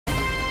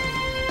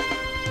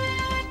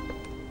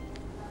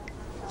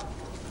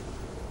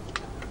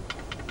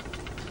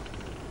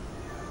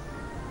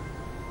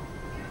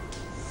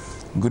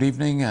Good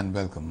evening and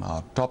welcome.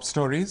 Our top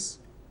stories.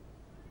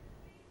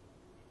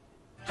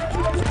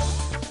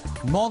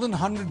 More than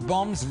 100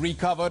 bombs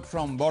recovered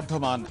from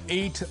Bardhaman,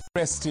 8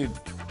 arrested.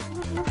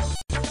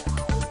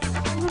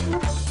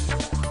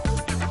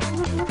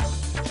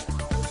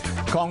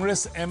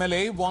 Congress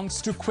MLA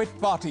wants to quit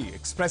party,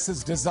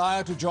 expresses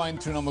desire to join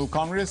Trinamool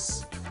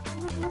Congress.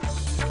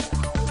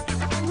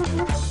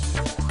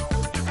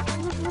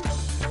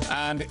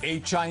 And a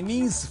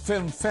Chinese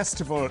film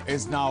festival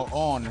is now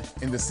on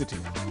in the city.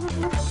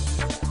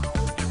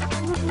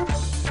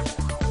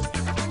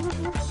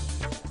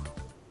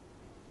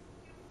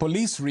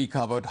 Police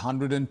recovered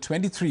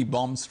 123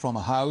 bombs from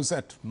a house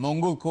at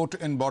Mongol Court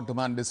in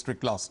Bardhaman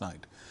district last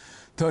night.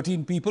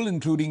 13 people,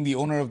 including the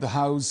owner of the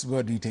house,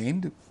 were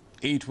detained.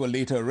 8 were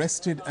later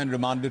arrested and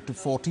remanded to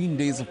 14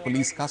 days of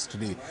police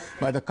custody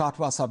by the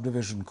Katwa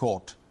Subdivision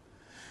Court.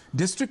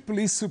 District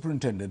Police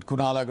Superintendent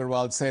Kunal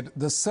Agarwal said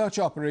the search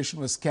operation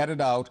was carried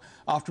out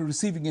after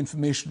receiving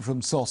information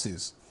from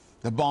sources.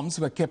 The bombs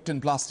were kept in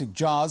plastic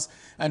jars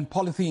and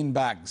polythene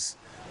bags.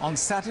 On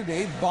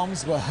Saturday,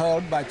 bombs were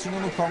hurled by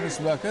Trinamool Congress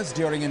workers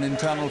during an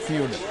internal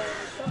feud.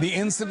 The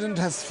incident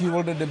has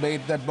fueled a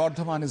debate that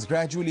Bardhaman is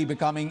gradually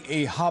becoming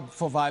a hub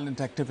for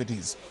violent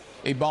activities.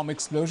 A bomb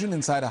explosion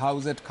inside a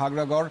house at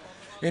Khagragor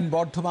in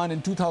Bardhaman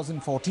in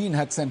 2014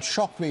 had sent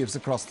shockwaves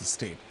across the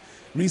state.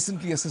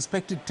 Recently, a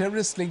suspected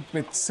terrorist linked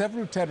with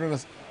several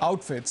terrorist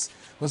outfits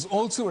was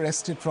also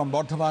arrested from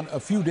Bardhaman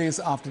a few days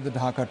after the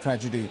Dhaka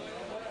tragedy.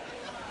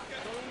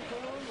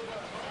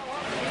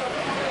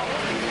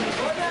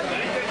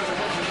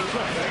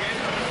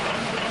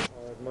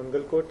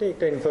 मंगल कोर्टे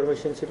एक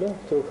information छिलो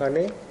तो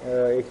ওখানে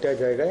একটা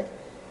জায়গায়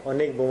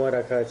অনেক বোমা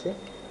রাখা আছে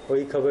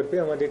ওই খবর पे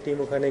আমাদের টিম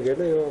ওখানে গেল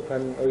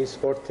এবং ওই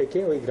স্পট থেকে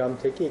ওই গ্রাম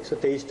থেকে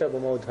 123টা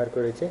বোমা উদ্ধার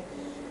করেছে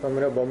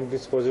আমরা বম্ব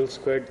ডিসপোজাল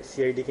স্কোয়াড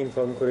সিআইডি কে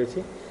ইনফর্ম করেছি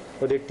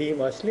ওদের টিম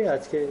আসলে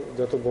আজকে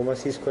যত বোমা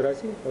সিজ করা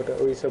আছে ওটা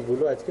ওই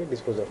সবগুলো আজকে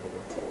ডিসপোজ অফ হবে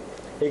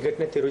এই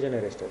ঘটনায় 13 জন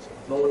অ্যারেস্ট আছে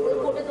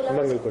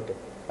মঙ্গল কোর্টে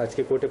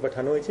আজকে কোর্টে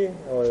পাঠানো হয়েছে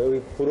ওই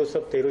পুরো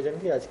সব 13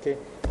 জনকে আজকে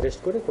অ্যারেস্ট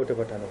করে কোর্টে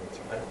পাঠানো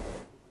হয়েছে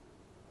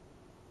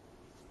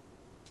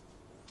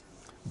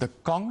The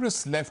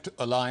Congress-left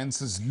alliance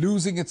is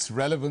losing its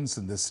relevance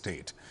in this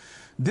state.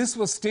 This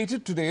was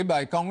stated today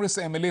by Congress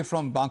MLA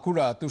from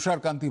Bankura, Tushar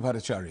Kanti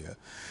Bhattacharya.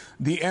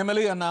 The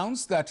MLA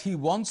announced that he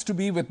wants to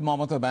be with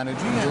Mamata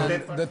Banerjee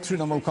and the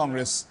Trinamool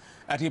Congress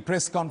at a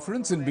press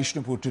conference in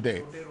Bishnupur today.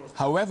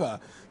 However,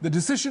 the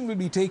decision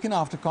will be taken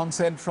after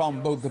consent from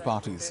both the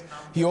parties.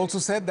 He also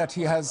said that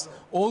he has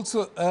also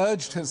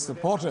urged his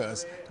supporters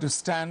to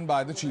stand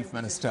by the Chief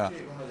Minister.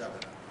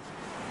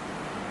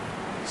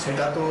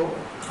 সেটা তো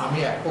আমি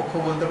এক পক্ষ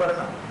বলতে পারে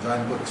না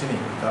join করছি না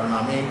কারণ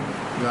আমি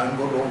জয়েন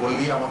করব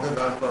বললেই আমাকে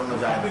জয়েন করানো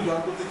যায় আমি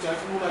জয়েন করতে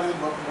চাইছি না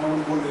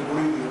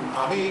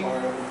আমি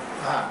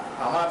হ্যাঁ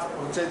আমার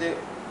হচ্ছে যে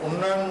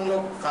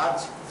উন্নয়নমূলক কাজ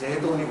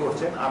যেহেতু উনি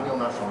করছেন আমি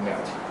ওনার সঙ্গে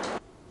আছি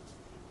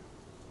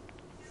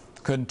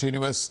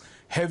Continuous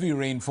heavy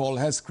rainfall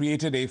has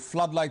created a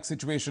flood-like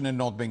situation in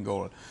North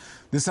Bengal.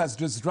 This has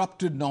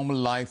disrupted normal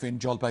life in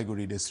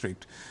Jalpaiguri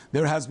district.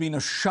 There has been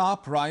a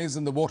sharp rise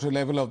in the water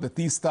level of the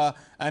Tista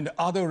and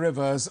other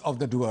rivers of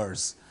the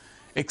Duars.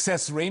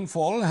 Excess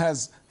rainfall has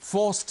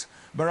forced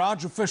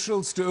barrage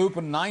officials to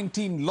open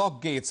 19 lock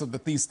gates of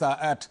the Tista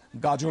at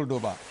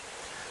Gajoldoba.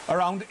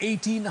 Around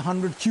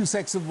 1,800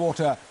 cusecs of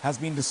water has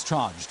been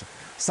discharged,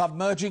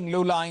 submerging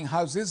low-lying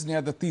houses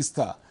near the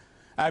Tista.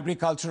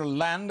 Agricultural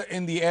land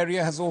in the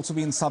area has also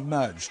been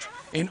submerged.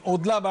 In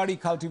Odlabari,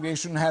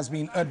 cultivation has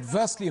been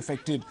adversely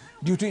affected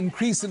due to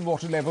increase in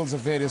water levels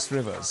of various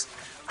rivers.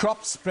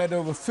 Crops spread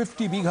over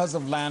 50 bighas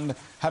of land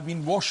have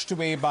been washed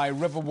away by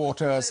river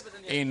waters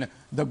in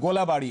the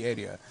Golabari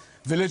area.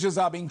 Villages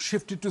are being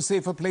shifted to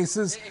safer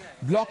places.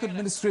 Block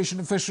administration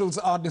officials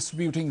are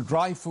distributing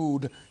dry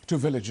food to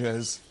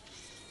villagers.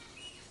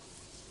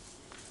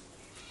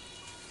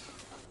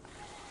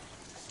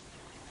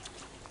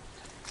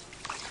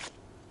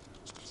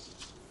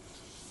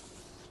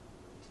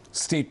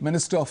 State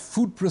Minister of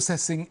Food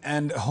Processing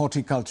and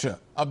Horticulture,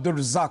 Abdur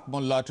Razzaq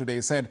Mullah,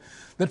 today said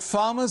that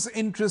farmers'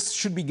 interests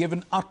should be given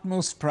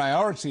utmost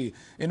priority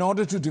in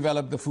order to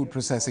develop the food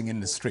processing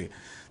industry.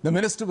 The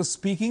minister was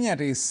speaking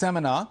at a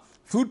seminar,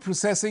 Food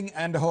Processing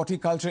and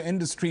Horticulture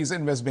Industries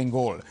in West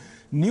Bengal,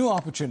 New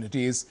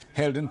Opportunities,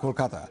 held in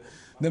Kolkata.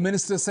 The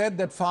minister said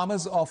that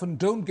farmers often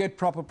don't get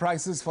proper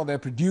prices for their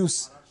produce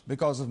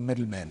because of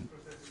middlemen.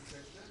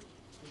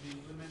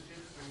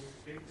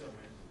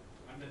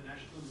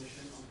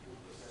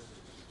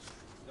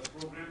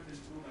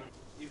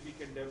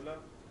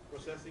 Develop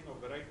processing of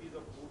varieties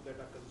of food that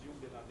are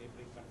consumed in our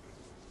neighboring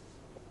countries.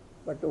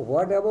 But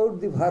what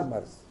about the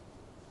farmers?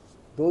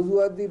 Those who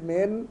are the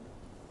main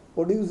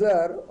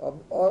producer of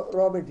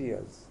raw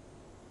materials.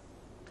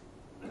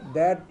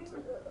 That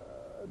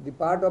the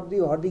part of the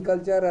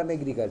horticulture and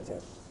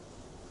agriculture.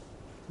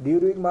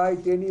 During my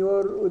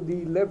tenure with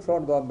the left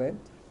front government,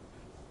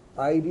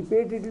 I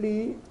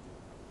repeatedly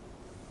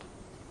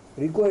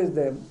requested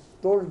them,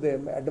 told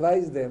them,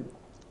 advised them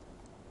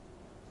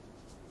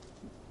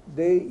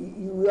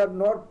you are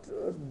not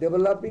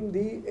developing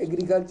the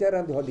agriculture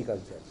and the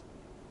horticulture.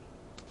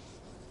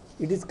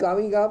 It is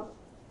coming up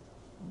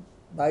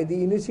by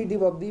the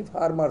initiative of the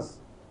farmers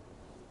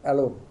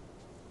alone,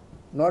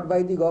 not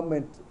by the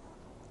government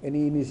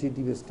any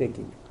initiative is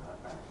taking.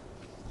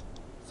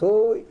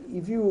 So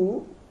if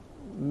you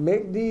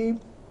make the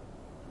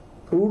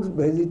fruits,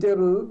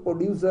 vegetable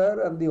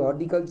producer and the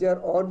horticulture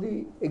or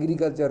the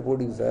agriculture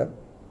producer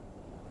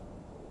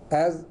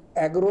as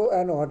agro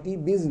and horti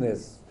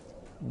business,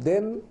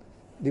 then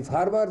the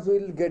farmers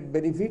will get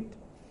benefit.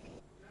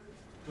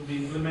 To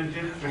be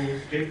implemented through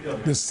state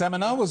government. This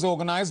seminar was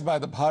organized by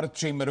the Bharati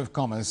Chamber of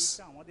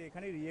Commerce.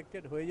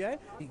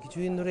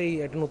 কিছুদিন ধরে এই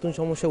একটা নতুন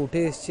সমস্যা উঠে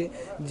এসেছে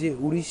যে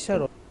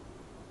উড়িষ্যার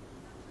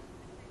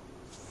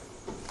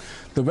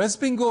The West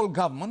Bengal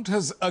government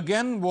has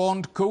again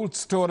warned cold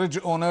storage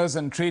owners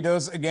and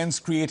traders against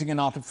creating an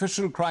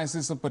artificial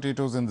crisis of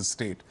potatoes in the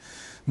state.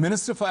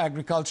 Minister for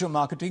Agriculture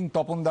Marketing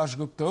Topon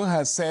Dasgupta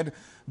has said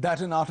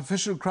that an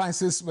artificial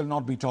crisis will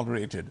not be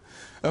tolerated.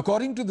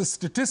 According to the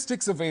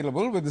statistics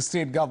available with the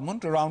state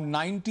government, around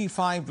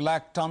 95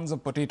 lakh tons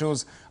of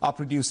potatoes are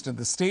produced in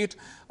the state,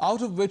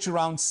 out of which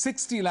around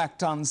 60 lakh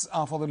tons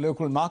are for the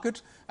local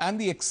market and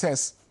the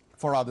excess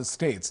for other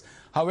states.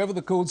 However,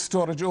 the cold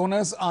storage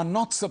owners are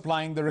not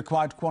supplying the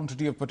required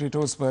quantity of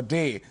potatoes per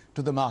day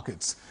to the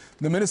markets.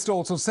 The minister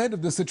also said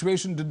if the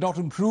situation did not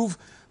improve,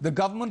 the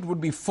government would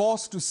be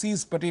forced to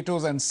seize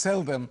potatoes and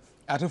sell them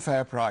at a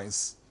fair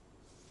price.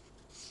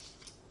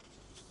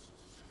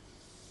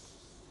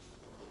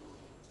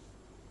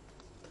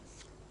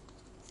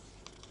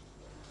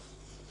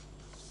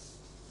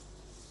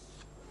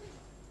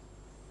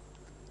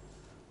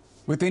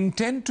 With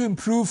intent to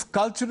improve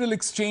cultural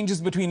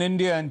exchanges between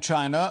India and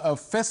China, a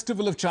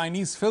festival of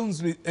Chinese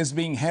films is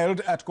being held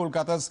at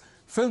Kolkata's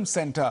Film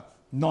Centre,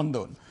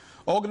 Nandon.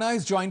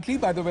 Organized jointly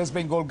by the West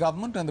Bengal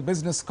government and the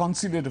Business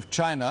Consulate of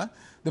China,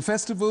 the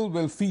festival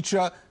will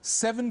feature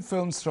 7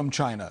 films from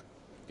China.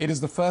 It is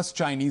the first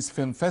Chinese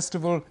film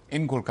festival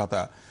in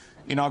Kolkata.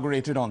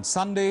 Inaugurated on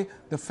Sunday,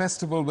 the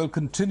festival will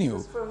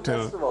continue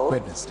till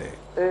Wednesday.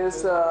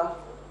 Is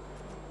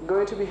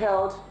going to be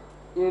held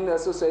in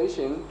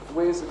association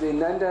with the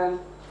Nandan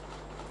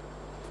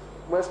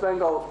West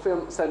Bengal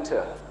Film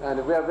Center,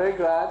 and we are very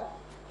glad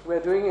we are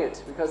doing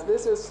it because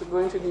this is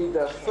going to be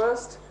the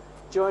first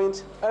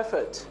joint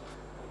effort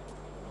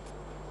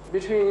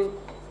between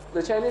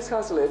the Chinese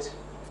consulate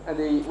and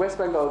the West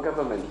Bengal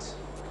government.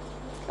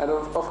 And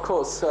of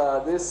course,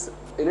 this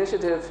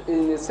initiative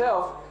in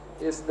itself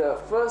is the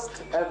first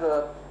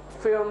ever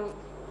film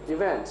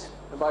event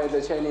by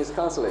the Chinese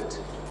consulate.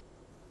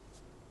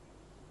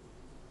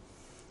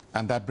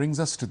 And that brings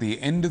us to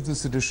the end of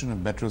this edition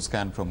of Metro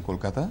Scan from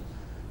Kolkata.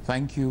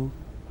 Thank you.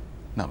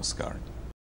 Namaskar.